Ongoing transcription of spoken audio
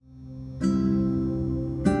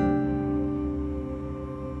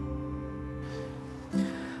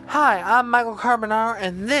Hi, I'm Michael Carbonaro,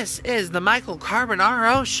 and this is the Michael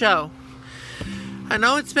Carbonaro Show. I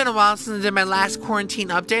know it's been a while since I did my last quarantine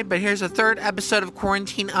update, but here's a third episode of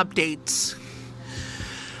Quarantine Updates.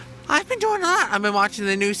 I've been doing a lot. I've been watching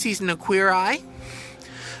the new season of Queer Eye.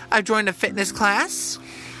 I've joined a fitness class.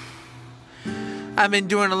 I've been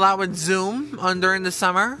doing a lot with Zoom during the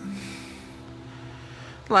summer.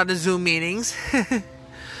 A lot of Zoom meetings.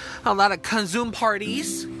 A lot of Zoom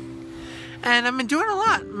parties. And I've been doing a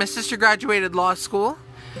lot. My sister graduated law school.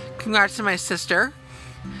 Congrats to my sister.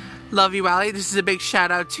 Love you, Allie. This is a big shout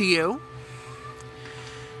out to you.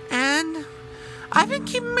 And I've been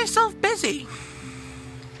keeping myself busy.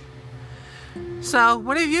 So,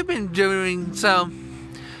 what have you been doing? So,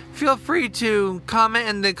 feel free to comment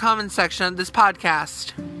in the comment section of this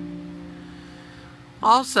podcast.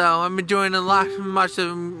 Also, I've been doing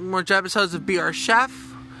more episodes of Be Our Chef.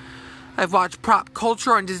 I've watched Prop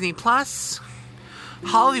Culture on Disney Plus,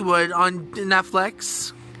 Hollywood on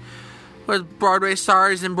Netflix, with Broadway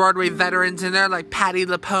stars and Broadway veterans in there like Patti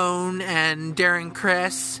LuPone and Darren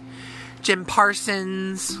Criss, Jim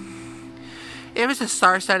Parsons. It was a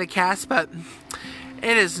star-studded cast, but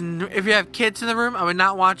it is. If you have kids in the room, I would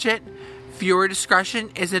not watch it. Viewer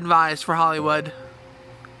discretion is advised for Hollywood.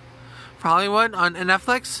 For Hollywood on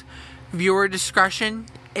Netflix, viewer discretion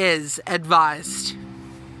is advised.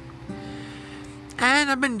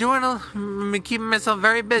 And I've been keeping myself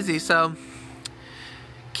very busy, so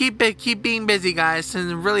keep being busy, guys,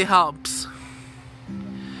 and it really helps.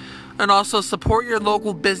 And also support your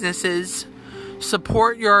local businesses,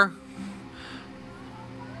 support your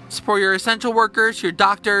essential workers, your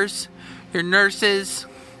doctors, your nurses,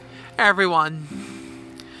 everyone.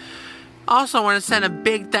 Also, I want to send a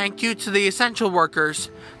big thank you to the essential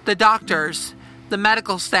workers, the doctors, the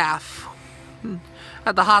medical staff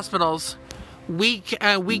at the hospitals. Week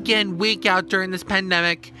in, week out during this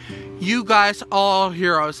pandemic. You guys all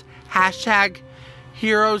heroes. Hashtag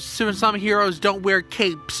heroes. Some heroes don't wear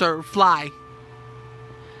capes or fly.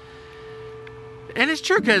 And it's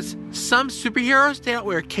true, because some superheroes, they don't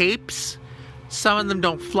wear capes. Some of them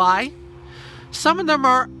don't fly. Some of them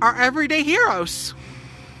are everyday heroes.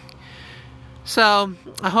 So,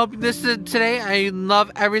 I hope this is today. I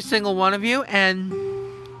love every single one of you, and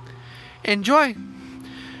enjoy.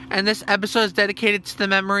 And this episode is dedicated to the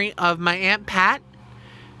memory of my Aunt Pat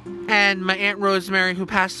and my Aunt Rosemary, who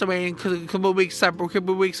passed away a couple of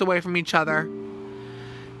weeks away from each other.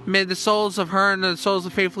 May the souls of her and the souls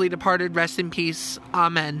of faithfully departed rest in peace.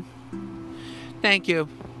 Amen. Thank you.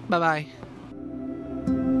 Bye-bye.